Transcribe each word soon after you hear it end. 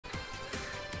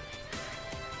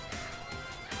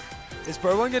Is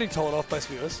Bro1 getting told off by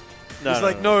SSBU? No, He's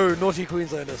like, no, naughty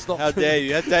Queenslander, stop. How dare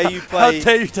you? How dare you play? How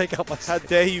dare you take out my How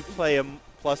dare you play a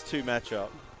 +2 matchup?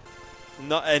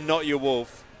 Not your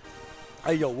Wolf.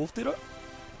 Hey, yo, Wolf did it?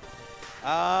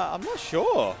 I'm not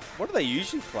sure. What do they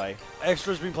usually play?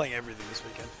 Extra's been playing everything this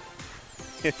weekend.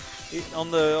 on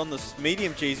the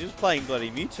medium cheese, he was playing bloody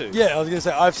Mewtwo. Yeah, I was gonna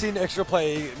say I've seen Extra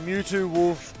play Mewtwo,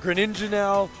 Wolf, Greninja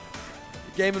now,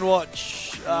 Game &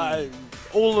 Watch,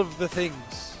 all of the things.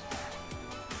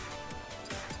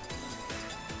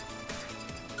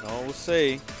 Oh, we'll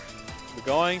see. We're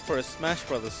going for a Smash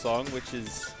Brothers song, which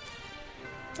is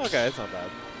okay. It's not bad.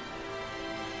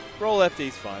 Roll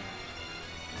lefty's fine.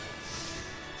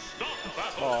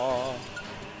 Oh,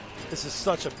 This is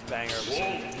such a banger of a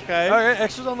song. okay. Okay,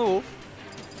 Extra's on the Wolf.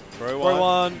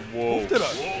 Bro1. Wolf did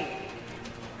it.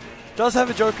 Does have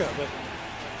a Joker, but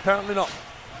apparently not.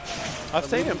 I've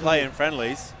seen him play in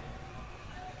friendlies.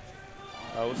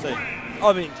 Oh, we'll see.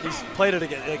 I mean, he's played it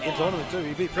again in tournament too.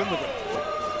 He beat Frim with it.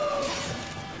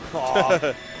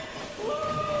 Aw.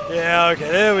 Yeah,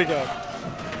 okay, there we go.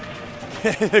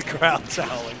 The crowd's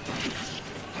howling.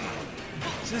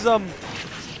 This is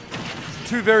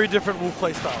two very different Wolf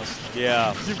play styles.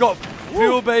 Yeah. You've got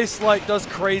field-based, like, does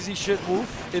crazy shit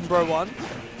Wolf in Bro1,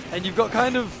 and you've got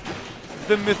kind of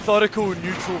the methodical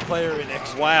neutral player in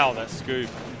X. Wow, that scoop.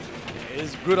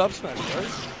 Is good up smash, bro.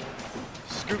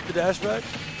 Scoop the dash back.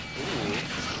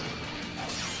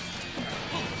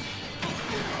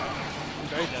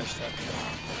 Great dash attack.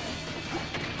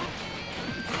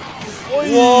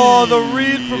 Whoa, the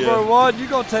read from Bro1. You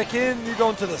gonna tech in, you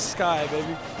going to the sky,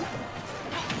 baby.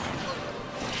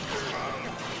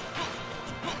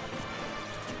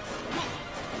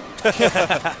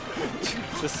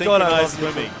 The synchronized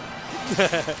swimming.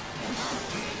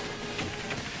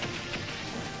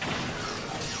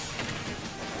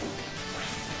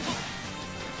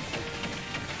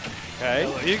 Okay. Yeah,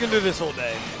 look, you can do this all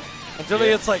day. Until he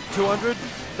hits like 200,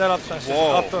 then up smash.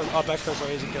 Up back smash,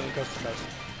 sorry, isn't killing coast to coast.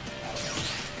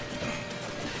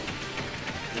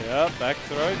 Yeah, back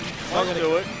throw. Not gonna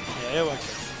do it. Yeah, it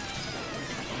works.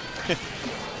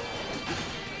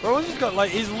 Bro1's just got,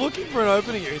 like, he's looking for an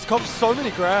opening here. He's copped so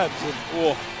many grabs. And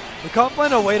we can't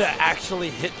find a way to actually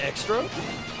hit Extra.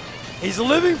 He's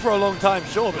living for a long time,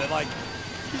 sure, but, like,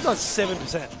 he's on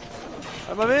 7%.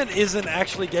 And my man isn't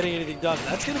actually getting anything done.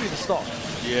 That's going to be the stop.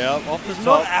 Yeah, off the He's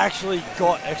top. not actually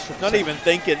got Extra %. Not even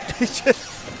thinking. He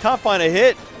just can't find a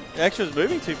hit. Extra's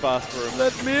moving too fast for him.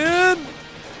 Let me in.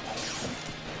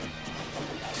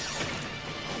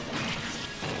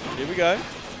 Here we go.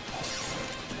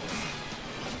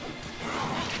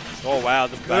 Oh, wow,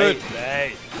 the bait. Good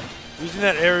bait. Using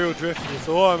that aerial drift.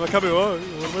 Oh, am I coming? Oh,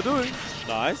 what am I doing?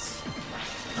 Nice.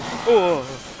 Oh.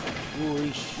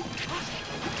 Ooh-ish.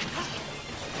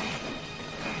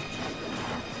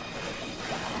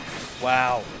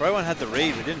 Wow. Bro1 had the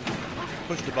read. We didn't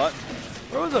push the button.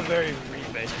 Bro1's a very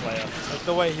read-based player. Like,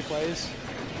 the way he plays.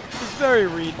 He's very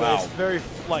read-based. Wow. Very,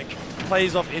 like,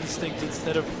 plays off instinct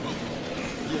instead of,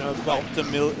 you know,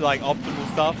 like,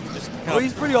 optimal stuff. Just well,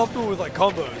 he's pretty optimal with, like,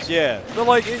 combos. Yeah. But,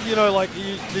 like, you know, like,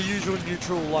 the usual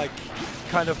neutral, like,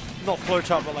 kind of, not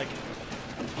flowchart, but, like,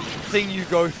 thing you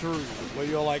go through where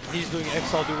you're like, he's doing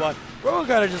X, I'll do Y. Bro1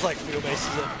 kind of just, like,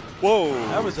 field-bases it. Whoa.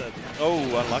 That was it. Oh,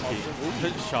 unlucky.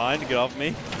 Shine to get off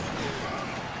me.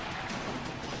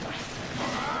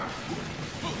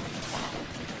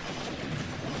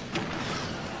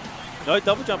 No,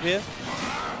 double jump here.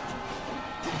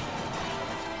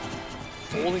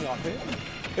 Falling up here.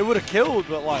 It would have killed,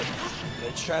 but, like,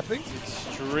 ledge trapping.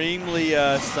 Extremely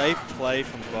safe play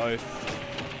from both.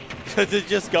 They're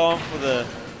just going for the...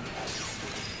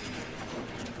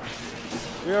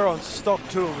 We are on stock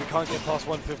 2 and we can't get past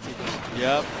 150.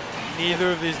 Yep.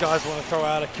 Neither of these guys want to throw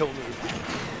out a kill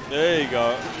move. There you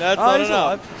go. That's not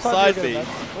enough. Side B.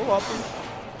 Oh, up.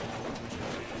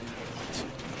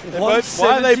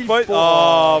 Why are they both?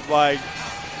 Oh, my.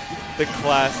 The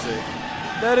classic.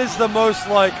 That is the most,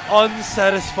 like,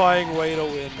 unsatisfying way to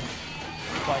win.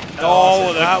 Like,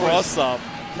 oh, the cross up.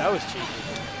 That was cheap.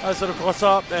 I sort of cross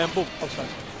up and boom. I was fine.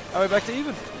 All right, back to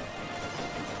even.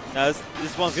 Now,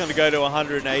 this one's going to go to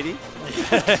 180.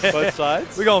 Both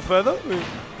sides. We going further?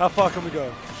 How far can we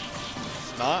go?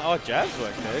 No, oh, jabs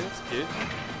work there. That's cute.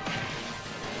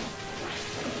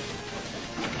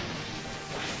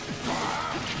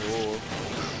 Ooh.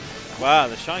 Wow,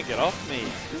 the shine get off me.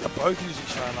 They're both using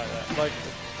shine like that. Like,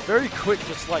 very quick,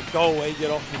 just like go away, get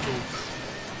off me too.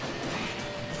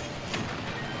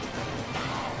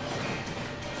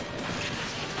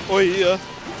 Oh, yeah.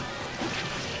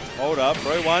 Hold up,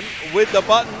 Bro1 with the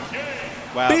button.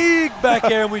 Wow. Big back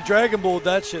air and we Dragon Balled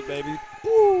that shit, baby.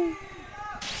 Woo.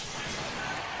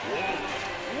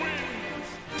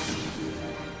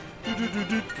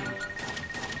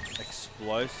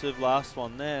 explosive last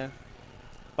one there.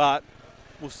 But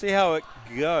we'll see how it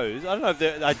goes. I don't know if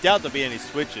there, I doubt there'll be any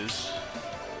switches.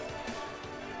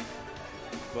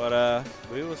 But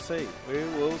we will see. We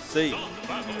will see.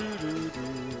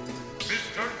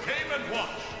 Mr. Game & Watch.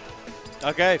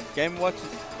 Okay, Game & Watch.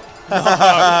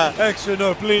 Extra,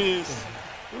 no, please.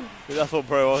 I thought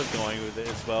Bro was going with it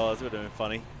as well. That's doing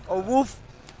funny. Oh,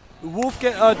 Wolf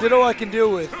get Ditto I can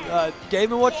deal with.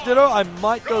 Game & Watch Ditto, I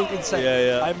might go insane.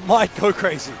 Yeah. I might go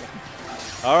crazy.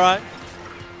 All right.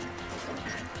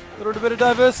 A little bit of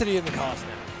diversity in the cast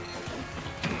now.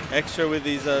 Extra with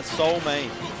his soul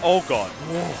main. Oh, God.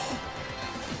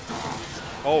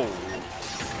 Oh.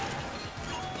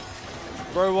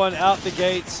 Bro1 out the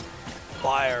gates,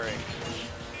 firing.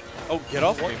 Oh, get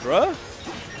off me, bro.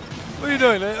 What are you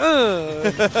doing,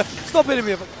 man? Stop hitting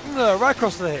me. Right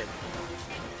across the head.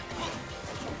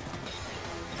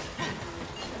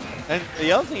 And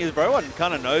the other thing is, Bro1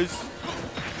 kind of knows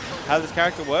how this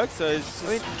character works, so it's just, I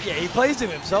mean, yeah, he plays him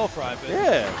himself, right? But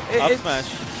yeah, up smash.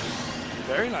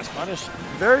 Very nice punish.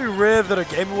 Very rare that a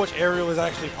Game & Watch aerial is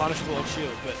actually punishable on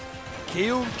shield, but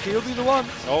Keel be the one.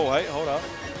 Oh, wait, hold up.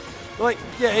 Like,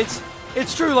 yeah,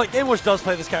 it's true. Like, Game & Watch does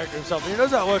play this character himself, and he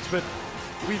knows how it works, but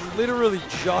we literally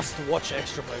just watch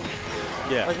Extra play Wolf.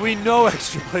 Yeah. Like, we know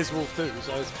Extra plays Wolf too,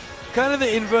 so it's kind of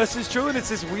the inverse is true, and it's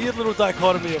this weird little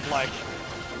dichotomy of, like,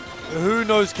 who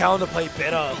knows counterplay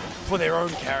better for their own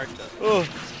character. Oh.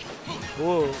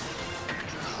 Whoa.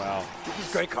 Wow. This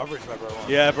is great coverage by Bro1.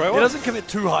 Yeah, Bro1. He doesn't commit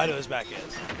too high to his back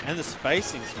airs. And the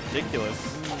spacing's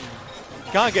ridiculous.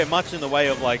 You can't get much in the way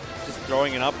of, like, just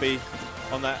throwing an up B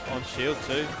on shield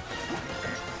too.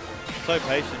 So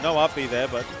patient. No up B there,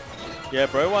 but yeah,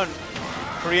 Bro1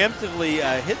 preemptively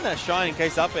hitting that shine in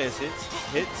case up airs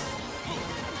hits.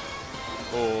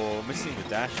 Or missing the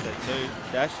dash there too.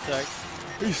 Dash attack.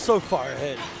 He's so far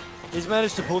ahead. He's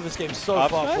managed to pull this game so Up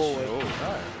far smash? forward. Oh,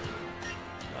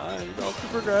 no. He's opted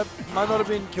for a grab. Might not have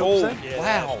been kill Oh, percent. Yeah,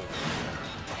 wow.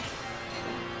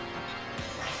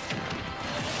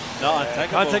 No, untakeable.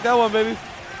 Can't take that one, baby.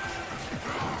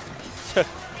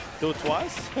 Do it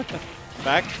twice.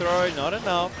 Back throw, not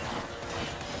enough.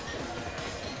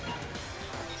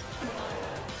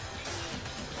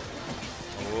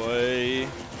 Boy.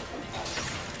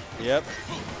 Yep.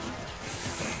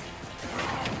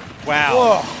 Wow.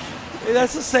 Whoa.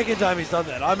 That's the second time he's done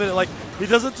that. I mean, like, he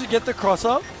does it to get the cross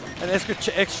up, and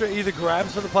extra either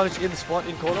grabs for the punish in the spot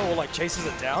in corner or, like, chases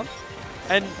it down.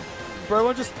 And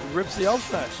Bro1 just rips the up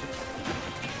smash.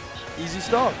 Easy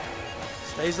stop.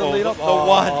 Stays the lead up. The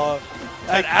one.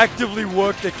 That actively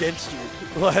worked against you.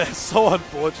 Like, that's so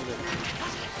unfortunate.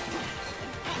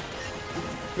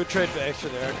 Good trade for extra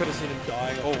there. I could have seen him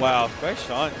dying. Oh, wow. Great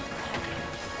shine.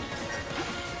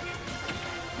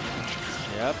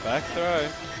 Yep, back throw.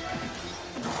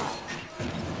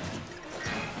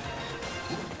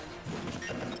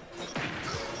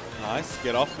 Nice.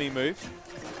 Get off me move.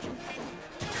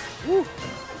 Woo.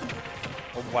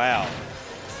 Oh, wow.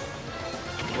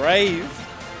 Brave.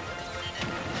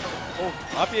 Oh,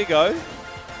 up you go.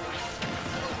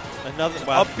 Another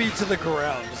wow. Up B to the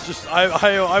ground. It's just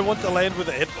I want to land with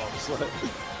a hitbox.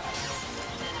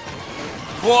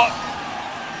 What?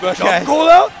 Okay. Jump call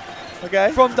out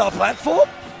Okay. from the platform?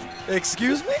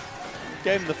 Excuse me?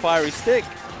 Gave him the fiery stick.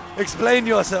 Explain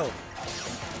yourself.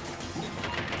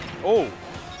 Oh.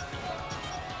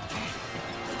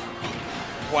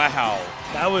 Wow.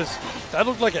 That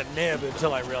looked like a nib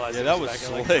until I realized. Yeah, it that was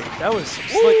back. Like, slick. that was some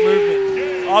slick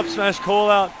movement. Up smash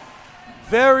call out.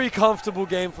 Very comfortable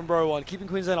game from Bro1, keeping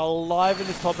Queensland alive in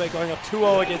this top 8, going up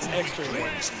 2-0 against Extra.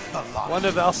 One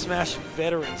of our Smash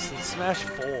veterans in Smash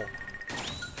 4.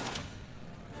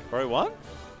 Bro1?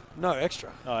 No,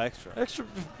 Extra. Oh, extra. Extra.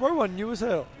 Bro1 new as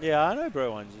hell. Yeah, I know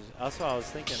Bro1. That's what I was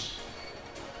thinking.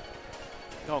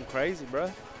 Going crazy, bro.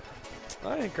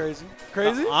 I ain't crazy.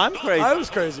 Crazy? I'm crazy. I was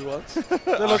crazy once.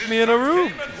 They locked me in a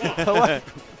room.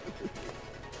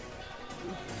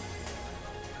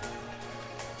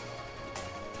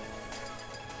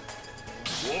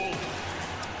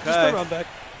 Just a run back.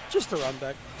 Just a run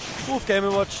back. Wolf Game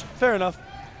 & Watch. Fair enough.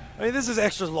 I mean, this is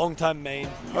Extra's long-time main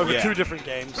over 2 different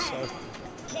games, so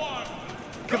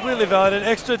completely valid. And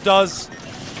Extra does,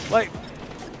 like,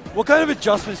 what kind of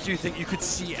adjustments do you think you could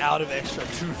see out of Extra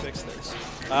to fix this?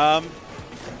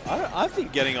 I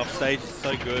think getting off stage is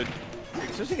so good,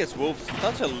 especially against Wolves.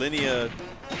 Such a linear.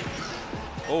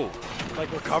 Oh,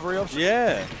 Like recovery option?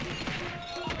 yeah.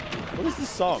 What is this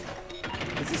song?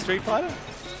 Is this Street Fighter?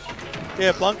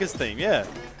 Yeah, Blanca's theme. Yeah.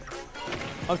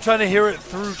 I'm trying to hear it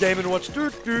through Game & Watch. Blah,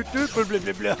 blah, blah,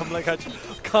 blah, blah. I'm like, I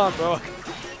can't, bro.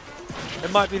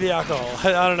 It might be the alcohol.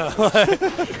 I don't know.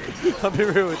 I'll be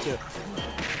real with you.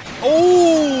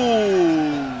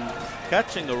 Oh!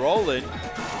 Catching the roll in.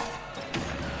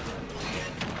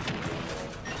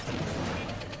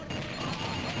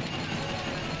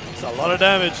 It's a lot of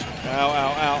damage. Ow,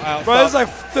 ow, ow, ow. Bro, it's like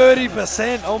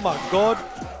 30%. Oh my god.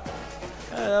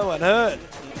 Yeah, that one hurt.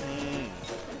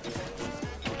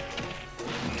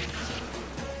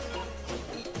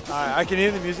 Alright, I can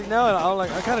hear the music now, and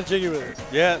I'm kind of jiggy with it.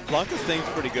 Yeah, Blanca's thing's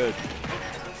pretty good.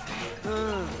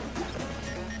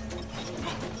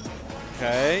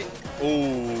 Okay.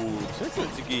 Ooh,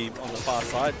 Tsuki on the far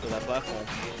side for that platform.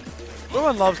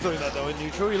 Bro1 loves doing that though in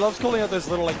neutral. He loves calling out those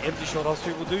little like empty short hops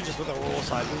people do just with a raw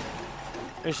side move.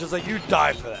 It's just like, you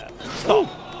die for that. Stop.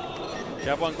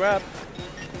 Jab one grab.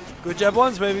 Good jab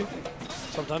ones, baby.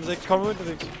 Sometimes they come into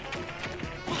things.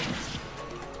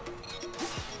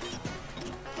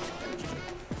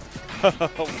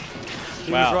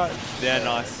 He was right. Yeah,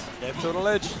 nice. Gave to the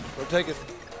ledge. Go take it.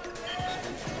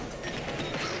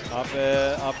 Up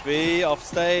air, up B, off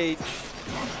stage.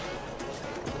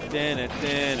 Damn it.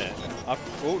 Up.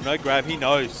 Oh, no grab. He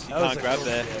knows. He can't grab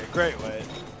there. Yeah, great way.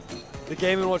 The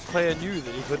Game & Watch player knew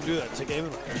that he couldn't do that to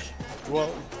Game & Watch.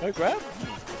 Well, no grab?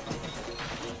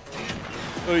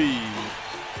 Oy.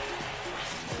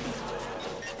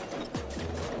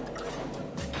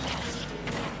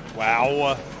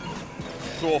 Wow.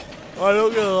 Oh. I'm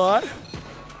not gonna lie.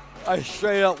 I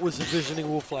straight up was envisioning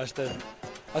Wolf Flash then.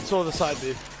 I saw the side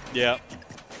B. Yeah.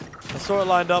 I saw it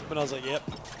lined up and I was like, yep,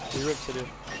 he rips it in.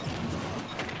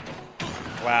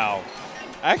 Wow.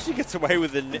 Actually gets away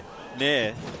with the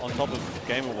Nair on top of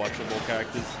Game & Watch of all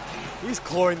characters. He's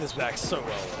clawing this back so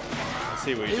well. I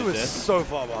see what he did was there. so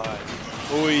far behind.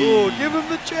 Ooh, give him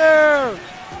the chair!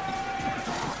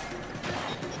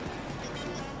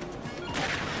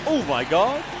 Oh my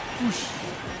god. Whoosh.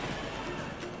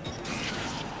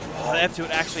 Oh, the F2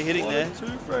 actually hitting there. Two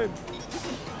frame.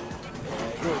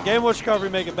 Good. Game Watch recovery,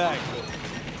 make it back.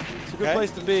 It's a good place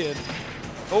to be in.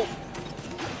 Oh.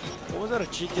 What was that, a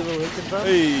cheeky little hit confirm?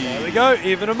 Hey. There we go,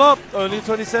 even him up. Only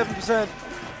 27%.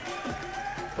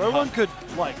 Bro1 could,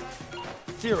 like,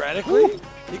 theoretically,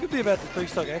 he could be about the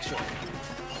 3-stock extra.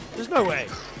 There's no way.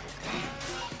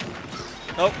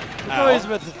 Oh. There's no way he's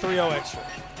about the 3-0 extra.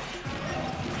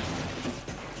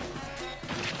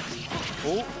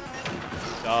 Oh.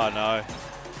 Oh, no. Yeah.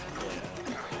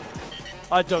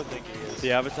 I don't think he is.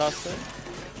 The Avatar thing?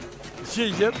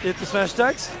 Yep, hit the smash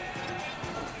attacks.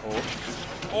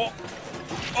 Oh.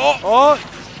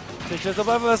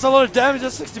 That's a lot of damage,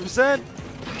 that's 60%.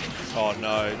 Oh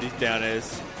no, these down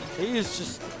airs. He is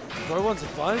just, Bro1's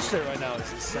advantage state right now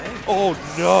is insane. Oh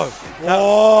no.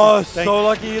 Oh, so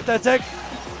lucky he hit that tech.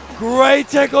 Great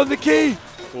tech on the key.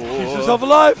 Keeps himself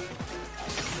alive.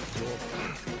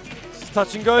 It's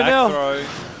touch and go back now. Throw.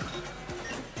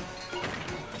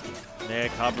 Nair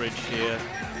coverage here.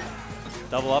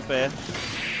 Double up air.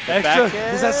 Extra.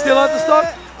 Does that still have to stop?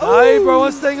 Hey,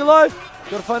 Bro1's staying alive.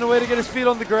 Got to find a way to get his feet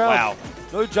on the ground. Wow.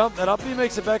 No jump. That up B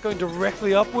makes it back going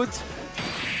directly upwards.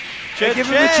 Give him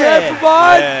the chair from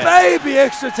behind. Yeah. Baby,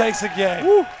 extra takes again.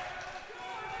 Woo.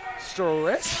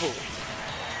 Stressful.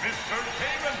 Mr.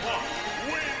 Game & Watch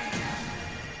wins.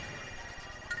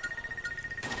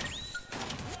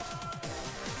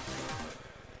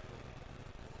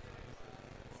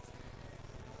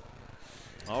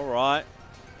 All right.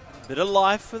 Bit of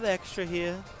life for the extra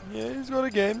here. Yeah, he's got a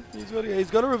game. He's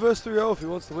got a reverse 3-0 if he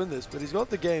wants to win this, but he's got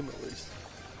the game at least.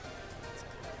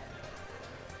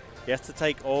 He has to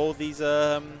take all these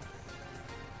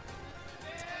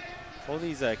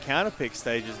counter pick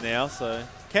stages now, so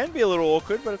can be a little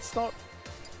awkward, but it's not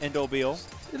end all be all.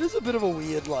 It is a bit of a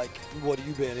weird, like, what do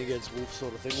you ban against Wolf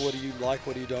sort of thing. What do you like,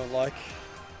 what do you don't like?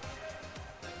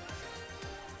 I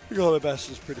think Hollow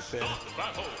Bastion's pretty fair.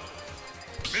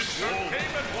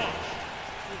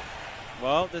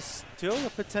 Well, there's still a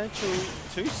potential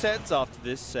 2 sets after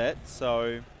this set,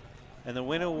 so, and the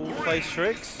winner will play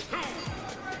Strix.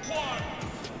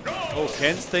 Oh,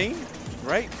 Ken's theme,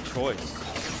 great choice.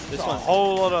 This one's a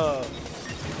whole lot of,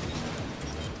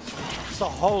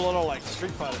 like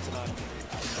Street Fighter tonight.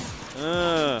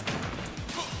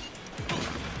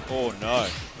 Oh no!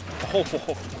 Oh,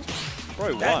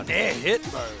 Bro1. That Nair hit,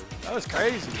 bro. That was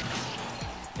crazy.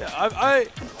 Yeah,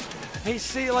 he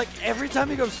see, like, every time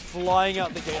he goes flying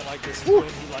out the gate like this, when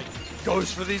he, like,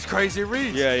 goes for these crazy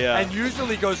reads. Yeah, yeah. And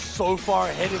usually goes so far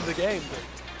ahead in the game.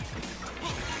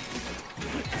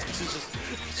 She's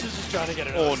just trying to get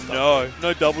it. Oh, no.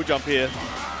 No double jump here.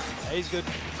 Yeah, he's good.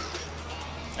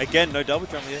 Again, no double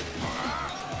jump here.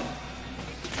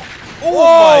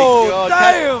 Oh, my God.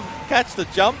 Damn! Catch the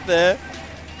jump there.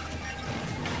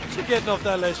 She's getting off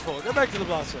that ledge for. Go back to the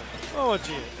blaster. Oh,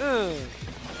 gee.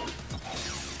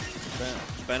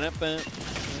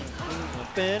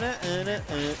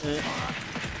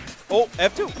 Oh,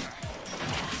 F2.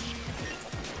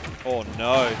 Oh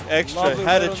no, extra Lovely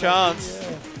had a little chance.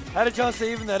 yeah. Had a chance to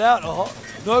even that out. Oh,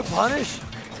 no punish.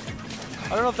 I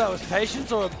don't know if that was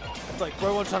patience or like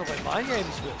Bro1 trying to play mind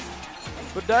games,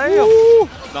 but damn. Woo.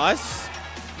 Nice.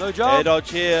 No jump. Air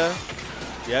dodge here.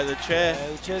 Yeah, the chair.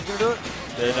 Yeah, the chair's gonna do it.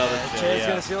 There's another The chair. chair's Yeah.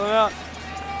 gonna seal him out.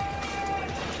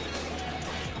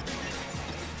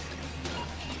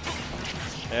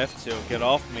 F2, get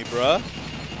off me, bruh.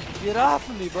 Get off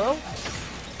of me, bro.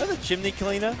 Is that a chimney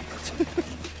cleaner?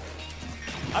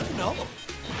 I don't know.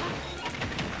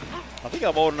 I think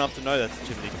I'm old enough to know that's a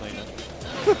chimney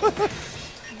cleaner.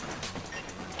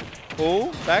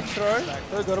 Pull, back throw. Back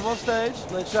there, got him on stage.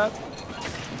 Ledge shot.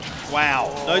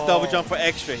 Wow, no double jump for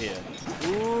extra here.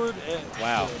 Good.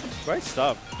 Wow, great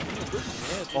stuff.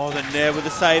 Oh, the nair with the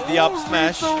save, the up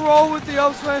smash. The roll with the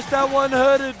up smash. That one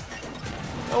hurted.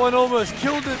 That one almost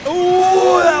killed it.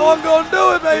 Ooh, that one gonna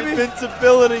do it, baby.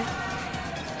 Invincibility.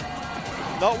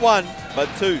 Not one, but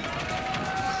two.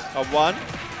 A one,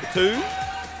 a two.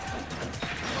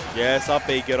 Yes, up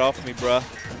B, get off me, bruh.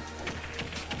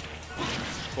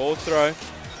 Ball throw.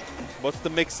 What's the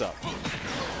mix-up?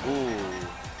 Ooh.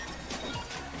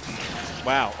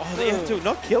 Wow. Oh, the F2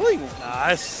 not killing.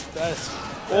 Nice. That's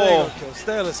Oh. kill.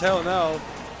 Stale as hell now.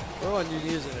 Bro1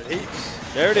 using it heaps.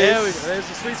 There it There we is. go. There's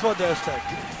the sweet spot dash tag.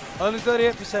 Only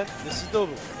 38%. This is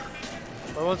doable.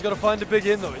 Bro1's got to find a big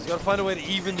in though. He's got to find a way to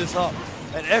even this up.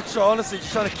 And extra, honestly,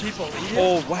 just trying to keep a lead here.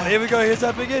 Oh, wow. Here we go. Here's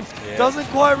that big in. Yeah. Doesn't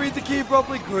quite read the key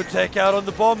properly. Good tech out on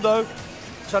the bomb though.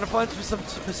 Trying to find some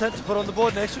percent to put on the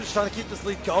board. And extra just trying to keep this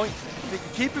lead going. If he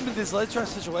can keep him in these ledge trap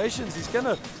situations, he's going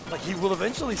to, like, he will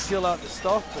eventually seal out the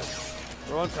stock. But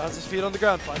Bro1 finds his feet on the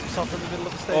ground, finds himself in the middle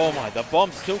of the stage. Oh my, the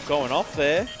bomb's still going off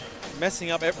there.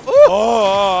 Messing up every.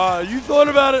 Oh, you thought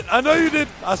about it. I know you did.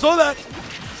 I saw that.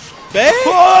 Bang!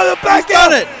 Oh, the back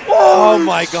Got it! Oh, Oh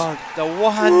my god, the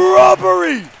one.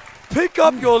 robbery. Pick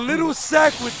up your little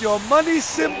sack with your money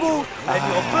symbol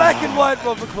and your black and white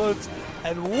rubber clothes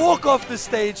and walk off the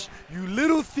stage, you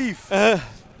little thief.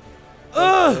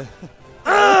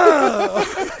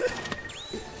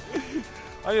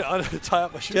 I need to tie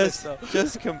up my shoes.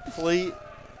 Just complete.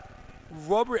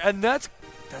 Robbery, and that's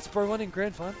Bro1 in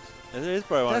grand finals. It is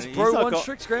Bro1. That's He's not Bro1 go-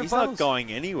 Strix grand He's finals. not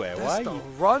going anywhere. That's Why? the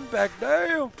run back.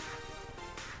 Damn.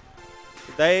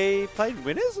 They played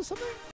winners or something?